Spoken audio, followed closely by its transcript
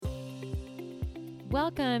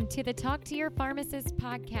Welcome to the Talk to Your Pharmacist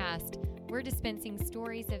podcast. We're dispensing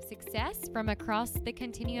stories of success from across the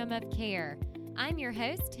continuum of care. I'm your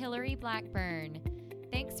host, Hillary Blackburn.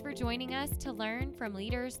 Thanks for joining us to learn from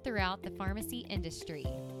leaders throughout the pharmacy industry.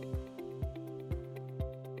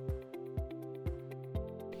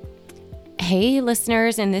 Hey,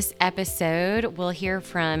 listeners, in this episode, we'll hear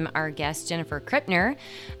from our guest, Jennifer Krippner,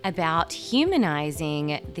 about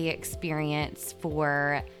humanizing the experience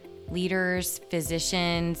for leaders,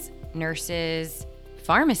 physicians, nurses,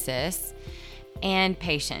 pharmacists, and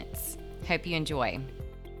patients. Hope you enjoy.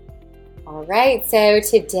 All right, so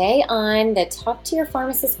today on the Talk to Your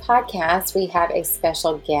Pharmacist podcast, we have a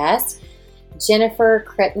special guest, Jennifer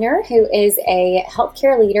Krippner, who is a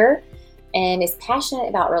healthcare leader and is passionate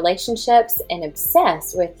about relationships and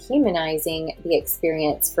obsessed with humanizing the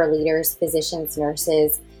experience for leaders, physicians,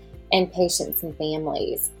 nurses, and patients and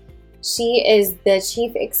families. She is the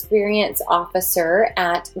Chief Experience Officer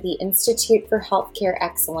at the Institute for Healthcare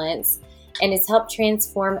Excellence and has helped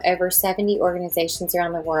transform over 70 organizations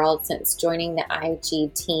around the world since joining the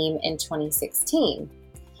IG team in 2016.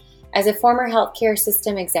 As a former healthcare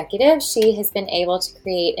system executive, she has been able to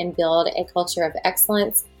create and build a culture of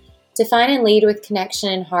excellence, define and lead with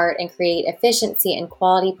connection and heart, and create efficiency and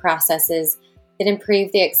quality processes that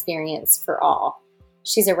improve the experience for all.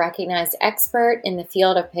 She's a recognized expert in the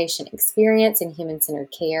field of patient experience and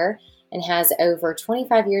human-centered care and has over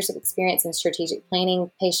 25 years of experience in strategic planning,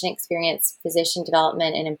 patient experience, physician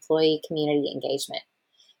development, and employee community engagement.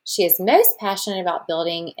 She is most passionate about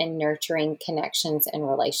building and nurturing connections and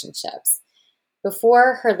relationships.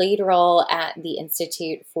 Before her lead role at the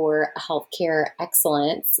Institute for Healthcare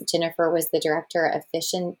Excellence, Jennifer was the Director of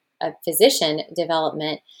Physician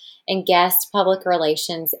Development and Guest Public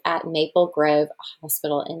Relations at Maple Grove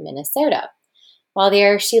Hospital in Minnesota. While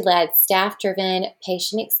there, she led staff-driven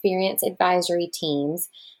patient experience advisory teams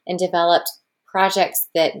and developed projects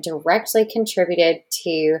that directly contributed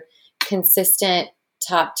to consistent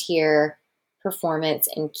top-tier performance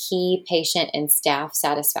and key patient and staff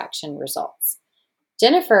satisfaction results.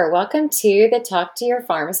 Jennifer, welcome to the Talk to Your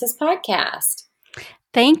Pharmacist podcast.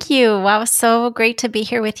 Thank you. Wow, so great to be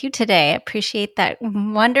here with you today. I appreciate that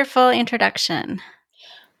wonderful introduction.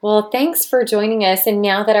 Well, thanks for joining us. And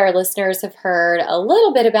now that our listeners have heard a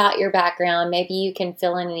little bit about your background, maybe you can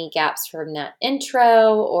fill in any gaps from that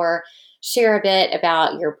intro or share a bit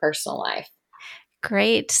about your personal life.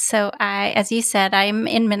 Great. So as you said, I'm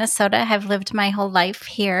in Minnesota, have lived my whole life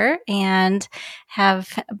here and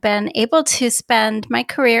have been able to spend my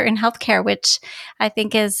career in healthcare, which I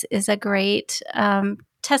think is a great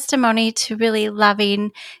testimony to really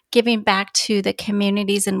loving giving back to the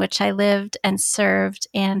communities in which I lived and served,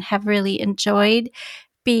 and have really enjoyed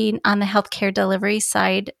being on the healthcare delivery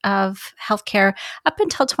side of healthcare up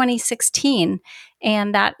until 2016.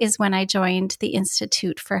 And that is when I joined the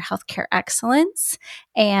Institute for Healthcare Excellence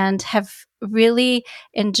and have really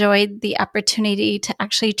enjoyed the opportunity to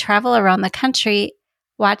actually travel around the country,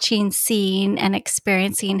 watching, seeing, and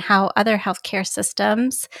experiencing how other healthcare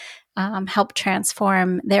systems help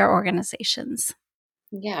transform their organizations.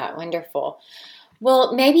 Yeah, wonderful.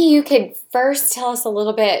 Well, maybe you could first tell us a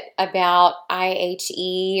little bit about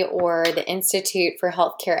IHE, or the Institute for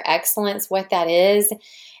Healthcare Excellence, what that is,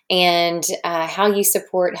 and how you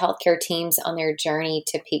support healthcare teams on their journey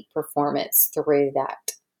to peak performance through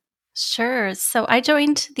that. Sure. So I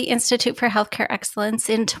joined the Institute for Healthcare Excellence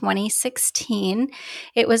in 2016.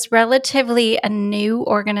 It was relatively a new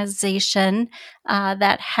organization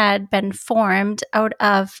that had been formed out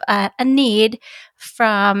of a need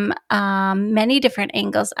from many different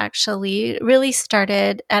angles, actually. It really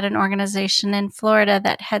started at an organization in Florida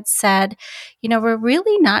that had said, we're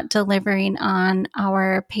really not delivering on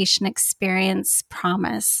our patient experience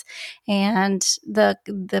promise. And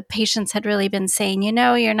the patients had really been saying,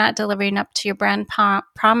 you're not delivering up to your brand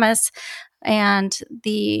promise. And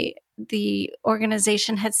the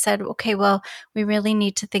organization had said, okay, well, we really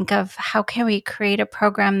need to think of how can we create a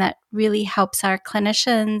program that really helps our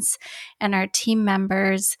clinicians and our team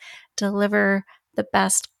members deliver the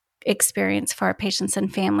best experience for our patients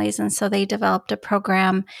and families. And so they developed a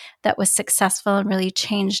program that was successful and really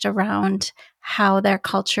changed around how their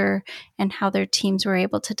culture and how their teams were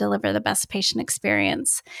able to deliver the best patient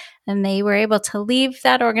experience. And they were able to leave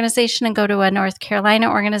that organization and go to a North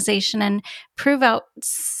Carolina organization and prove out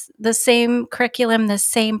the same curriculum, the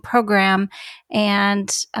same program,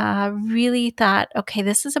 and really thought, okay,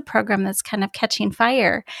 this is a program that's kind of catching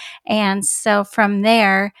fire. And so from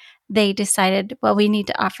there, they decided, well, we need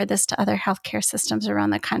to offer this to other healthcare systems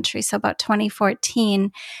around the country. So about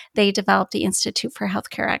 2014, they developed the Institute for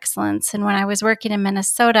Healthcare Excellence. And when I was working in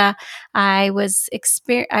Minnesota, I was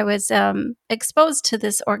exposed to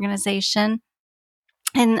this organization.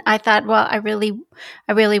 And I thought, well, I really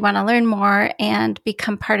want to learn more and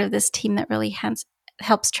become part of this team that really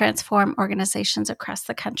helps transform organizations across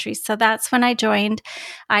the country. So that's when I joined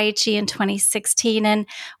IHE in 2016. And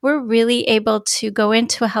we're really able to go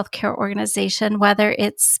into a healthcare organization, whether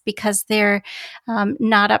it's because they're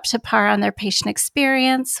not up to par on their patient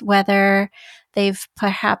experience, whether they've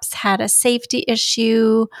perhaps had a safety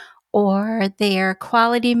issue, or their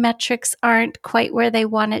quality metrics aren't quite where they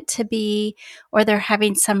want it to be, or they're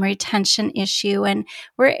having some retention issue. And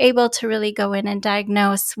we're able to really go in and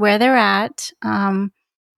diagnose where they're at,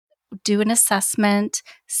 do an assessment,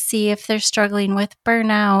 see if they're struggling with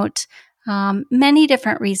burnout. Many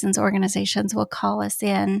different reasons organizations will call us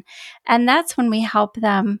in. And that's when we help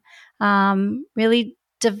them really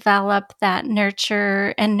develop that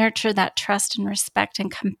nurture that trust and respect and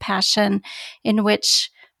compassion, in which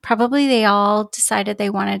probably they all decided they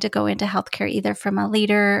wanted to go into healthcare either from a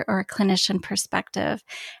leader or a clinician perspective.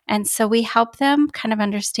 And so we help them kind of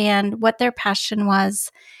understand what their passion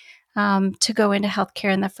was to go into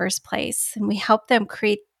healthcare in the first place. And we help them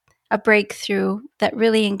create a breakthrough that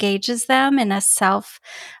really engages them in a self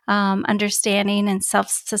understanding and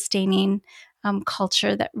self-sustaining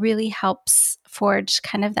culture that really helps forge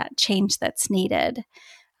kind of that change that's needed.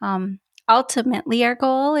 Ultimately, our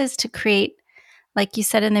goal is to create, like you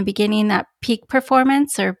said in the beginning, that peak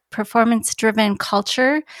performance or performance-driven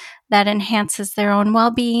culture that enhances their own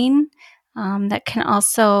well-being, that can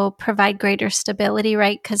also provide greater stability,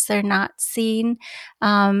 right? Because they're not seeing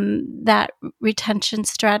that retention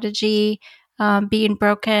strategy being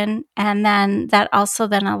broken. And then that also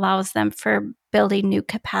then allows them for building new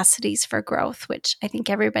capacities for growth, which I think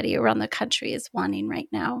everybody around the country is wanting right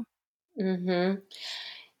now. Mm-hmm.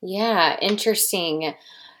 Yeah, interesting.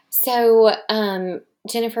 So,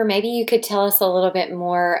 Jennifer, maybe you could tell us a little bit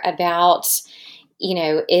more about,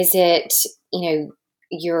 is it,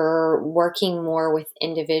 you're working more with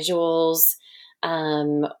individuals,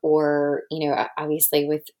 or, obviously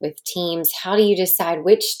with teams. How do you decide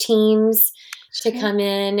which teams to Sure. come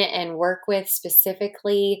in and work with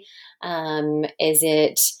specifically? Is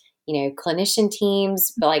it, clinician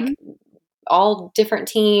teams, but like all different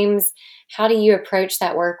teams? How do you approach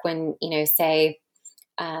that work when, say,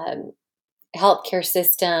 healthcare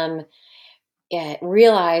system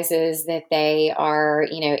realizes that they are,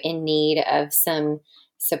 in need of some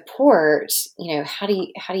support? How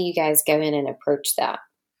do you guys go in and approach that?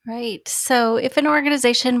 Right. So if an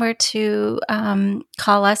organization were to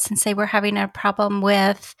call us and say we're having a problem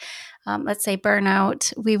with, let's say,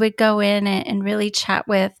 burnout, we would go in and really chat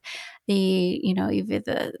with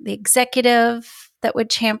either the executive that would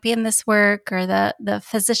champion this work, or the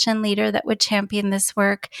physician leader that would champion this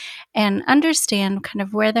work, and understand kind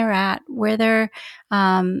of where they're at, where their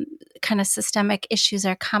kind of systemic issues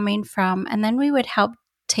are coming from. And then we would help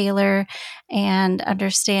tailor and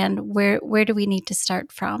understand where do we need to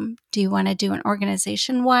start from. Do you want to do an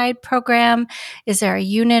organization-wide program? Is there a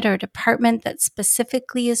unit or department that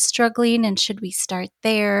specifically is struggling, and should we start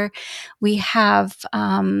there? We have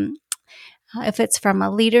if it's from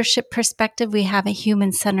a leadership perspective, we have a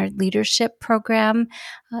human-centered leadership program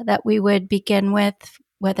that we would begin with,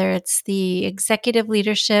 whether it's the executive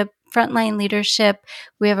leadership, frontline leadership.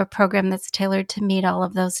 We have a program that's tailored to meet all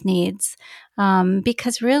of those needs.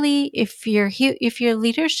 Because really, if your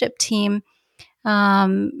leadership team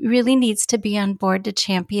really needs to be on board to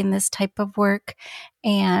champion this type of work.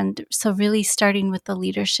 And so really starting with the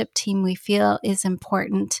leadership team, we feel is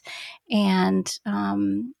important. And,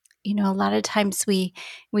 a lot of times we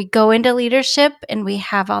go into leadership and we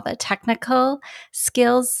have all the technical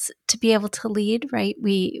skills to be able to lead, right?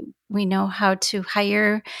 We know how to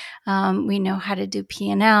hire, we know how to do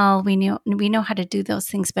P&L, we know how to do those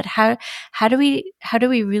things. But how do we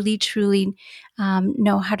really truly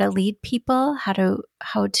know how to lead people, how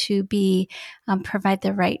to be provide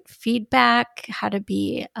the right feedback, how to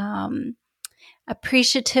be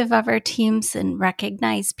appreciative of our teams and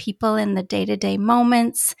recognize people in the day-to-day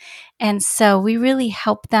moments. And so we really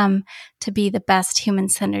help them to be the best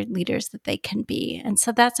human-centered leaders that they can be. And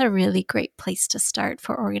so that's a really great place to start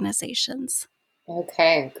for organizations.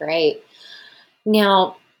 Okay, great.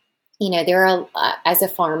 Now, there are, as a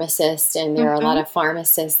pharmacist, and there are a lot of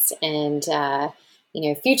pharmacists and,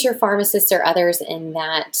 future pharmacists or others in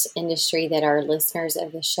that industry that are listeners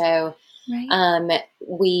of the show. Right.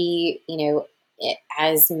 We,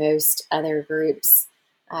 as most other groups,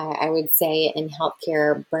 I would say in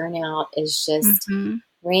healthcare, burnout is just Mm-hmm.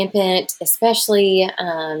 rampant, especially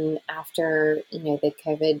after the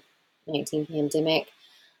COVID-19 pandemic.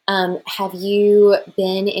 Have you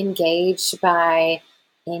been engaged by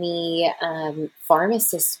any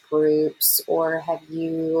pharmacist groups, or have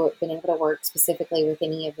you been able to work specifically with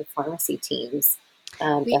any of the pharmacy teams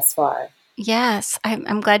thus far? Yes,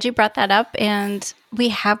 I'm glad you brought that up. And we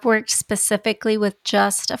have worked specifically with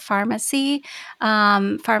just a pharmacy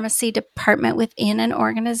department within an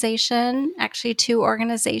organization, actually two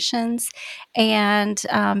organizations. And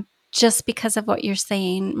just because of what you're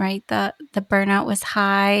saying, right? The burnout was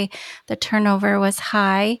high, the turnover was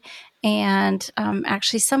high. And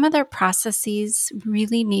actually, some of their processes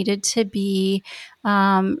really needed to be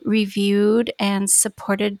reviewed and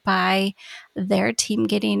supported by their team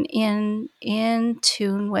getting in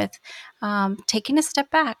tune with taking a step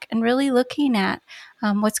back and really looking at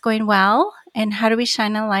what's going well and how do we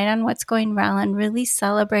shine a light on what's going well and really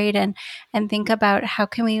celebrate and think about how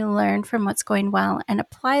can we learn from what's going well and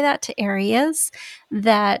apply that to areas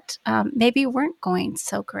that maybe weren't going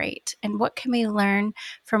so great, and what can we learn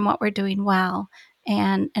from what we're doing well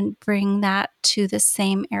and bring that to the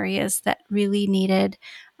same areas that really needed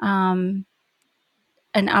an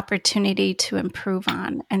opportunity to improve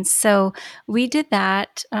on. And so we did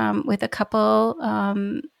that with a couple,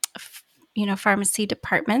 pharmacy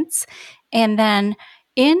departments. And then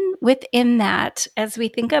within that, as we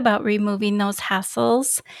think about removing those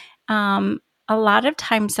hassles, a lot of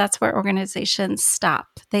times that's where organizations stop.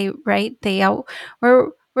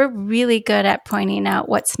 We're really good at pointing out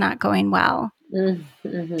what's not going well.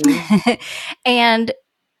 Mm-hmm. And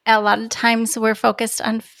a lot of times we're focused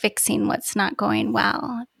on fixing what's not going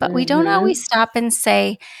well, but we don't Mm-hmm. always stop and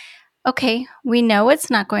say, okay, we know it's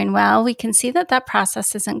not going well. We can see that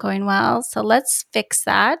process isn't going well. So let's fix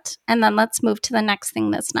that. And then let's move to the next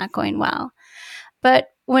thing that's not going well. But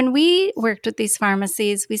when we worked with these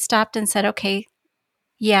pharmacies, we stopped and said, okay,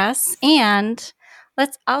 yes, and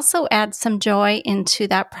let's also add some joy into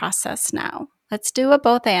that process now. Let's do a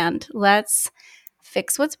both and. Let's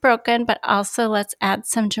fix what's broken, but also let's add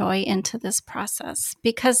some joy into this process,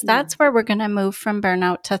 because that's where we're going to move from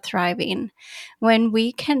burnout to thriving. When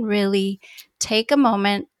we can really take a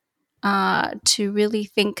moment to really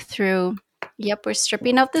think through, yep, we're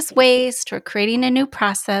stripping out this waste, we're creating a new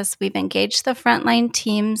process, we've engaged the frontline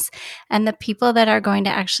teams and the people that are going to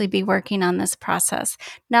actually be working on this process.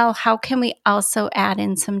 Now, how can we also add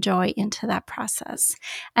in some joy into that process?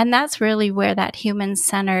 And that's really where that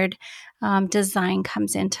human-centered design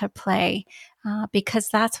comes into play. Because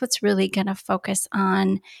that's what's really going to focus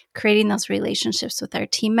on creating those relationships with our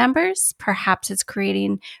team members. Perhaps it's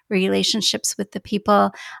creating relationships with the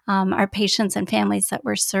people, our patients and families that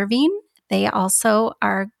we're serving. They also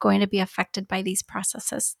are going to be affected by these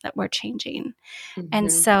processes that we're changing. Mm-hmm. And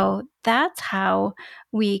so that's how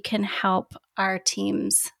we can help our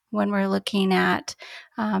teams when we're looking at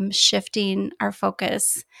shifting our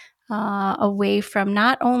focus away from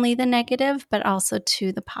not only the negative, but also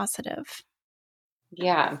to the positive.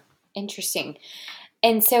 Yeah, interesting.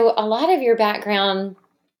 And so a lot of your background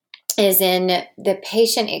is in the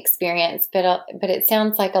patient experience, but it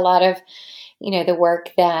sounds like a lot of the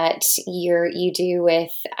work that you do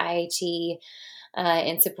with IHE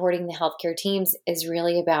in supporting the healthcare teams is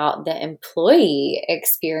really about the employee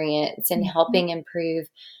experience and helping improve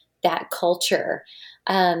that culture.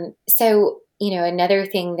 So another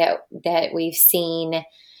thing that we've seen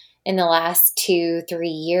in the last 2-3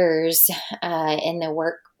 years in the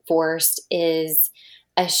workforce is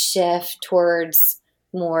a shift towards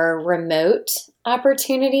more remote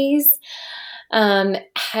opportunities.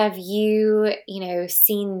 Have you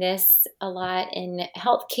seen this a lot in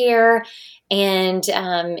healthcare, and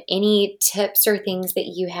any tips or things that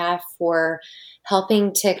you have for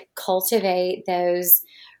helping to cultivate those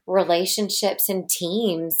relationships and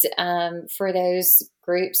teams for those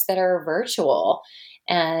groups that are virtual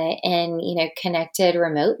and connected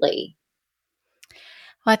remotely?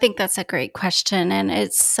 Well, I think that's a great question, and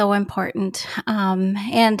it's so important.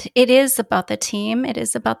 And it is about the team. It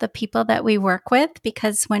is about the people that we work with,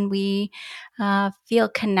 because when we feel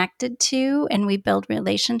connected to and we build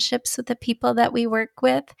relationships with the people that we work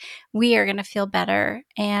with, we are going to feel better,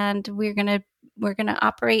 and we're going to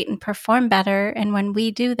operate and perform better. And when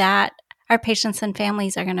we do that, our patients and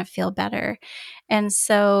families are going to feel better. And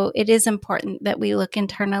so it is important that we look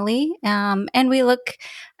internally, and we look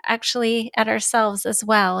actually at ourselves as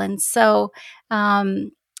well. And so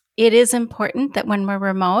it is important that when we're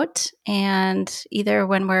remote, and either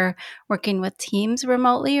when we're working with teams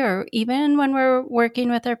remotely or even when we're working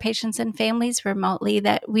with our patients and families remotely,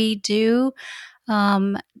 that we do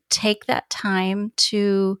take that time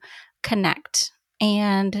to connect.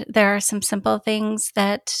 And there are some simple things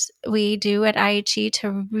that we do at IHE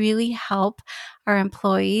to really help our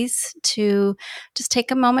employees to just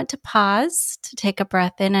take a moment to pause, to take a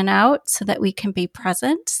breath in and out so that we can be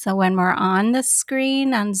present. So when we're on the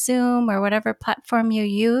screen, on Zoom or whatever platform you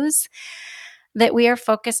use, that we are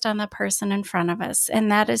focused on the person in front of us.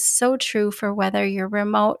 And that is so true for whether you're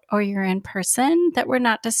remote or you're in person, that we're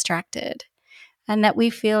not distracted and that we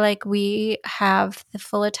feel like we have the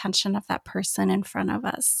full attention of that person in front of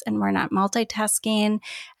us and we're not multitasking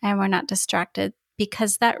and we're not distracted,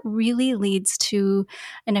 because that really leads to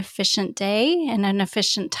an efficient day and an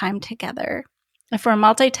efficient time together. If we're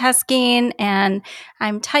multitasking and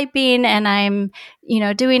I'm typing and I'm,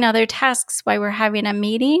 doing other tasks while we're having a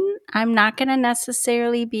meeting, I'm not going to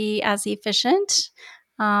necessarily be as efficient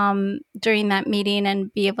during that meeting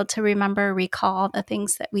and be able to recall the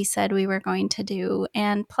things that we said we were going to do.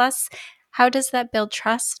 And plus, how does that build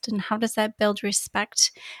trust and how does that build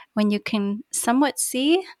respect when you can somewhat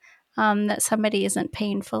see that somebody isn't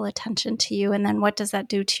paying full attention to you? And then what does that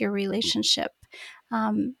do to your relationship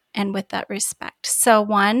and with that respect? So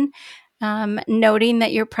one, noting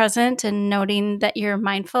that you're present and noting that you're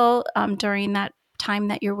mindful during that time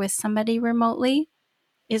that you're with somebody remotely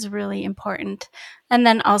is really important. And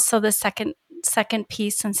then also the second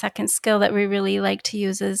piece and second skill that we really like to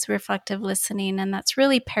use is reflective listening. And that's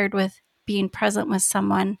really paired with being present with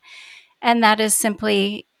someone. And that is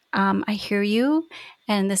simply, I hear you,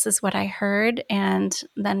 and this is what I heard, and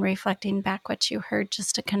then reflecting back what you heard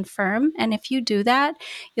just to confirm. And if you do that,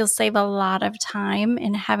 you'll save a lot of time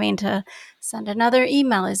in having to send another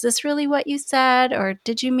email. Is this really what you said? Or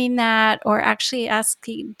did you mean that? Or actually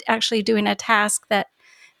doing a task that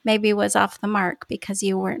maybe was off the mark because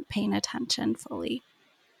you weren't paying attention fully.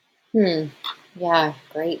 Yeah,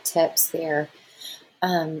 great tips there,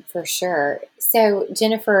 for sure. So,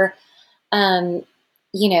 Jennifer,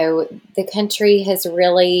 the country has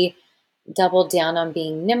really doubled down on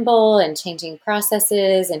being nimble and changing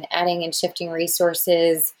processes and adding and shifting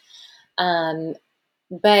resources.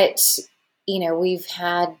 But, we've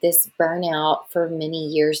had this burnout for many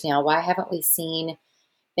years now. Why haven't we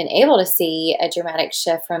been able to see a dramatic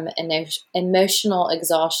shift from emotional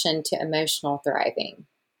exhaustion to emotional thriving?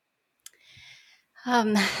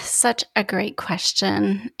 Such a great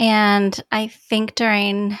question. And I think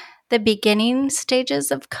during the beginning stages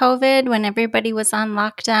of COVID, when everybody was on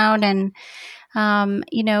lockdown and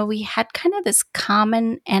we had kind of this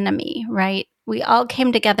common enemy, right? We all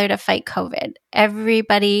came together to fight COVID.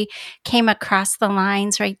 Everybody came across the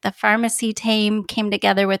lines, right? The pharmacy team came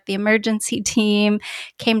together with the emergency team,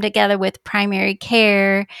 came together with primary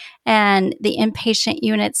care, and the inpatient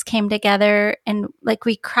units came together, and like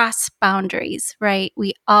we crossed boundaries, right?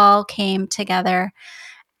 We all came together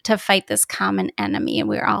to fight this common enemy, and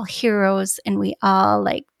we were all heroes, and we all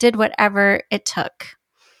did whatever it took.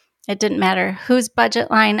 It didn't matter whose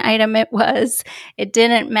budget line item it was. It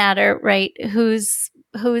didn't matter, right, whose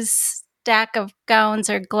stack of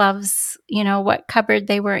gowns or gloves, what cupboard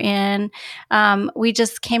they were in. We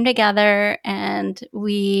just came together and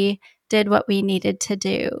we did what we needed to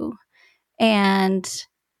do. And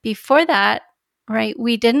before that, right,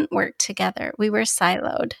 we didn't work together. We were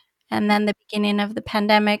siloed. And then the beginning of the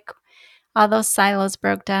pandemic, all those silos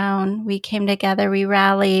broke down. We came together, we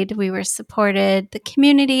rallied, we were supported. The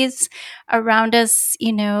communities around us,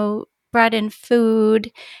 brought in food,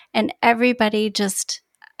 and everybody just,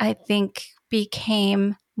 I think,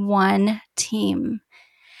 became one team.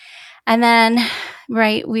 And then,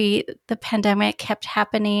 right, the pandemic kept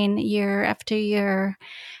happening year after year,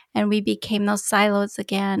 and we became those silos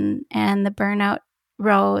again, and the burnout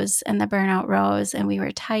rose, and we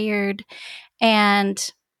were tired.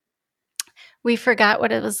 And we forgot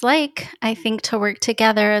what it was like, I think, to work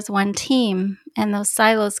together as one team. And those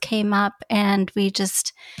silos came up, and we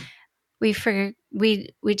just forgot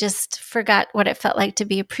what it felt like to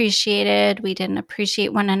be appreciated. We didn't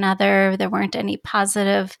appreciate one another. There weren't any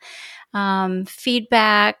positive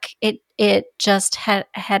feedback. It just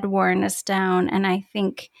had worn us down. And I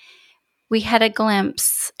think we had a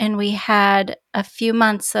glimpse, and we had a few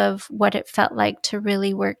months of what it felt like to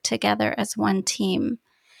really work together as one team.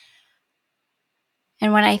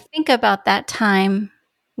 And when I think about that time,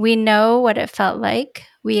 we know what it felt like.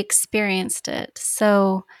 We experienced it.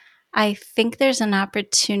 So I think there's an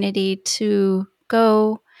opportunity to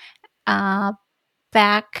go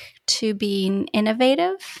back to being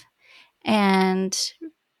innovative and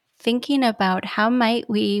thinking about how might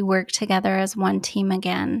we work together as one team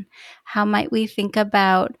again? How might we think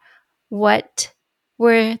about what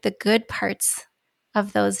were the good parts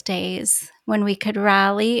of those days when we could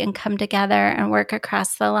rally and come together and work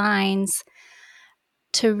across the lines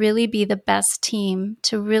to really be the best team,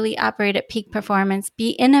 to really operate at peak performance, be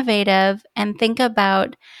innovative, and think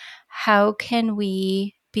about how can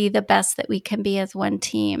we be the best that we can be as one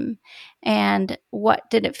team? And what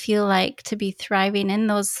did it feel like to be thriving in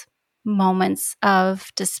those moments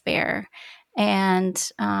of despair? And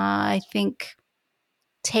I think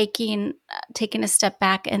taking a step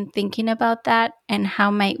back and thinking about that, and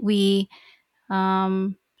how might we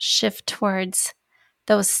shift towards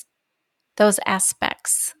those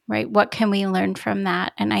aspects, right? What can we learn from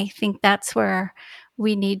that? And I think that's where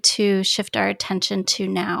we need to shift our attention to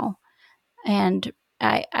now. And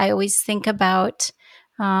I always think about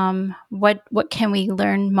what can we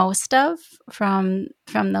learn most of from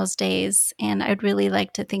those days. And I'd really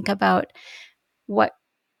like to think about what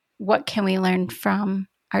can we learn from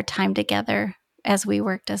our time together as we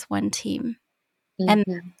worked as one team, and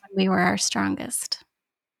when we were our strongest.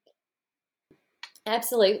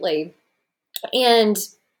 Absolutely. And,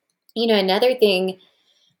 another thing,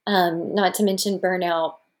 not to mention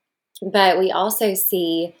burnout, but we also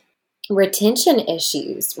see retention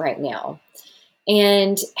issues right now.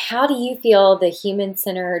 And how do you feel the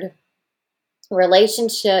human-centered,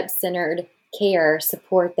 relationship-centered care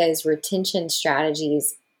support those retention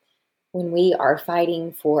strategies when we are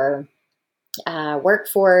fighting for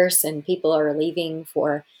workforce and people are leaving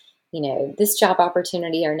for, this job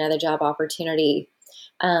opportunity or another job opportunity?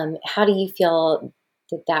 How do you feel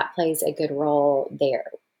that plays a good role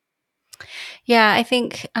there? Yeah, I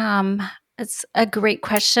think it's a great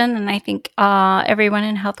question, and I think everyone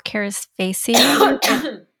in healthcare is facing.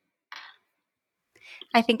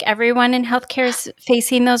 I think everyone in healthcare is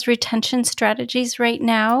facing those retention strategies right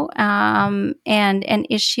now, and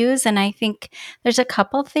issues. And I think there's a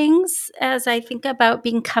couple things as I think about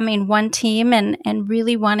becoming one team and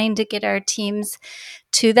really wanting to get our teams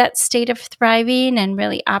to that state of thriving and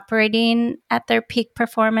really operating at their peak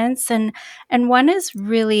performance. And one is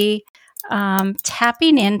really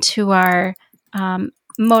tapping into our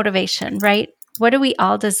motivation, right? What do we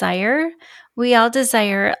all desire? We all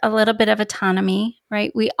desire a little bit of autonomy,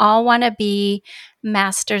 right? We all want to be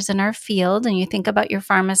masters in our field. And you think about your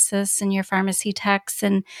pharmacists and your pharmacy techs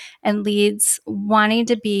and leads wanting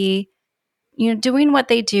to be, doing what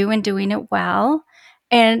they do and doing it well.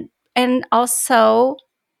 And also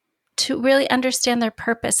to really understand their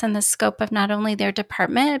purpose and the scope of not only their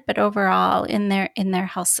department, but overall in their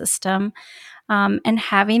health system, and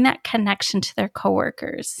having that connection to their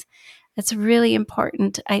coworkers. It's really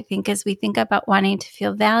important, I think, as we think about wanting to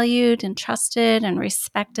feel valued and trusted and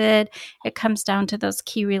respected. It comes down to those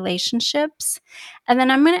key relationships. And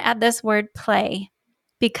then I'm going to add this word play,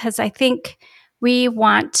 because I think we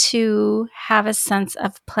want to have a sense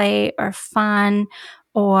of play or fun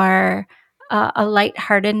or a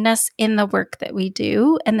lightheartedness in the work that we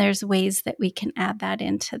do. And there's ways that we can add that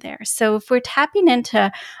into there. So if we're tapping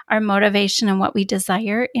into our motivation and what we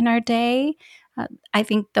desire in our day, I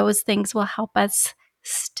think those things will help us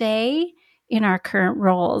stay in our current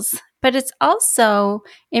roles. But it's also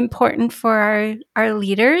important for our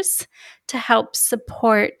leaders to help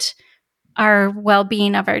support our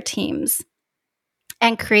well-being of our teams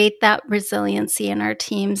and create that resiliency in our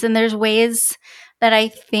teams. And there's ways that I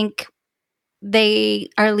think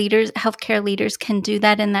our leaders, healthcare leaders, can do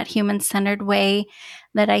that in that human-centered way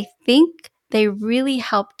that I think they really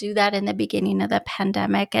helped do that in the beginning of the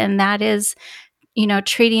pandemic. And that is,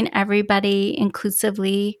 treating everybody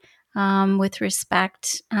inclusively, with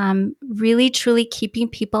respect, really truly keeping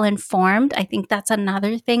people informed. I think that's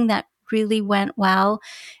another thing that really went well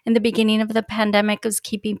in the beginning of the pandemic, was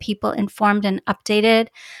keeping people informed and updated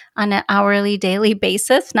on an hourly, daily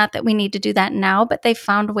basis. Not that we need to do that now, but they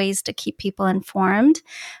found ways to keep people informed.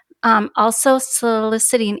 Also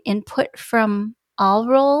soliciting input from all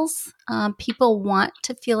roles. People want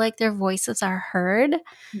to feel like their voices are heard.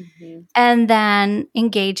 Mm-hmm. And then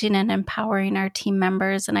engaging and empowering our team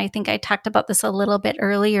members. And I think I talked about this a little bit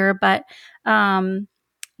earlier, but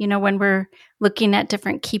when we're looking at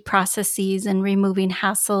different key processes and removing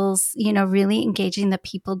hassles, really engaging the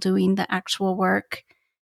people doing the actual work.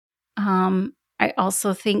 I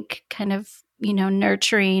also think kind of,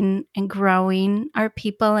 nurturing and growing our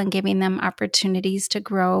people and giving them opportunities to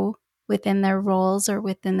grow within their roles or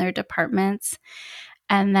within their departments,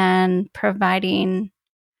 and then providing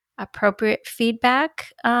appropriate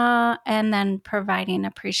feedback, and then providing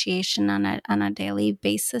appreciation on a daily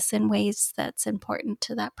basis in ways that's important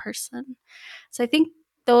to that person. So I think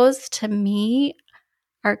those, to me,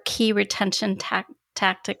 are key retention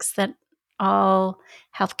tactics that all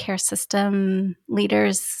healthcare system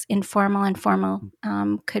leaders, informal and formal,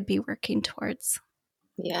 could be working towards.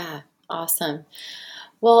 Yeah, awesome.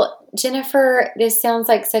 Well, Jennifer, this sounds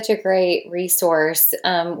like such a great resource.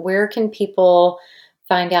 Where can people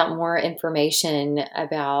find out more information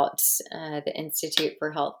about the Institute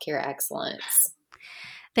for Healthcare Excellence?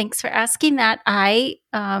 Thanks for asking that. I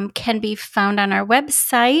can be found on our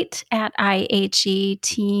website at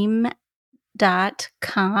iheteam.com.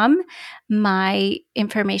 My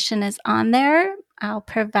information is on there. I'll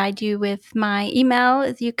provide you with my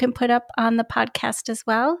email you can put up on the podcast as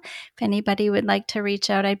well. If anybody would like to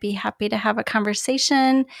reach out, I'd be happy to have a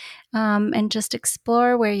conversation and just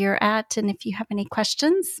explore where you're at. And if you have any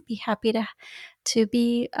questions, be happy to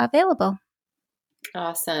be available.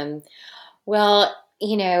 Awesome. Well,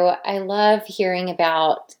 I love hearing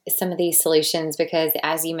about some of these solutions because,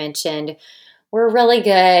 as you mentioned, we're really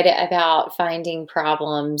good about finding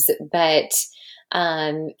problems, but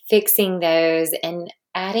fixing those and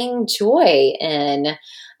adding joy in.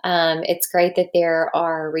 It's great that there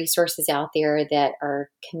are resources out there that are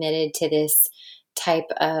committed to this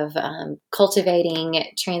type of cultivating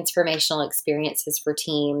transformational experiences for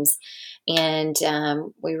teams. And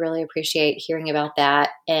we really appreciate hearing about that.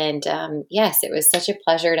 And yes, it was such a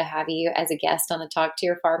pleasure to have you as a guest on the Talk to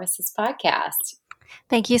Your Pharmacist podcast.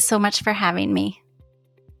 Thank you so much for having me.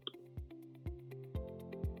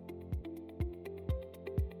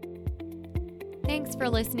 Thanks for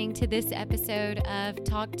listening to this episode of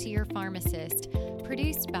Talk to Your Pharmacist,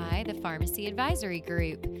 produced by the Pharmacy Advisory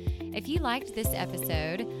Group. If you liked this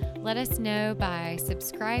episode, let us know by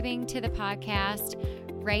subscribing to the podcast,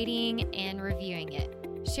 rating, and reviewing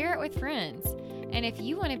it. Share it with friends. And if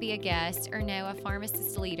you want to be a guest or know a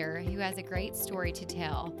pharmacist leader who has a great story to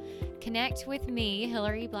tell, connect with me,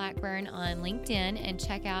 Hillary Blackburn, on LinkedIn and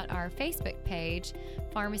check out our Facebook page,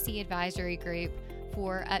 Pharmacy Advisory Group,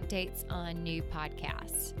 for updates on new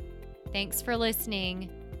podcasts. Thanks for listening.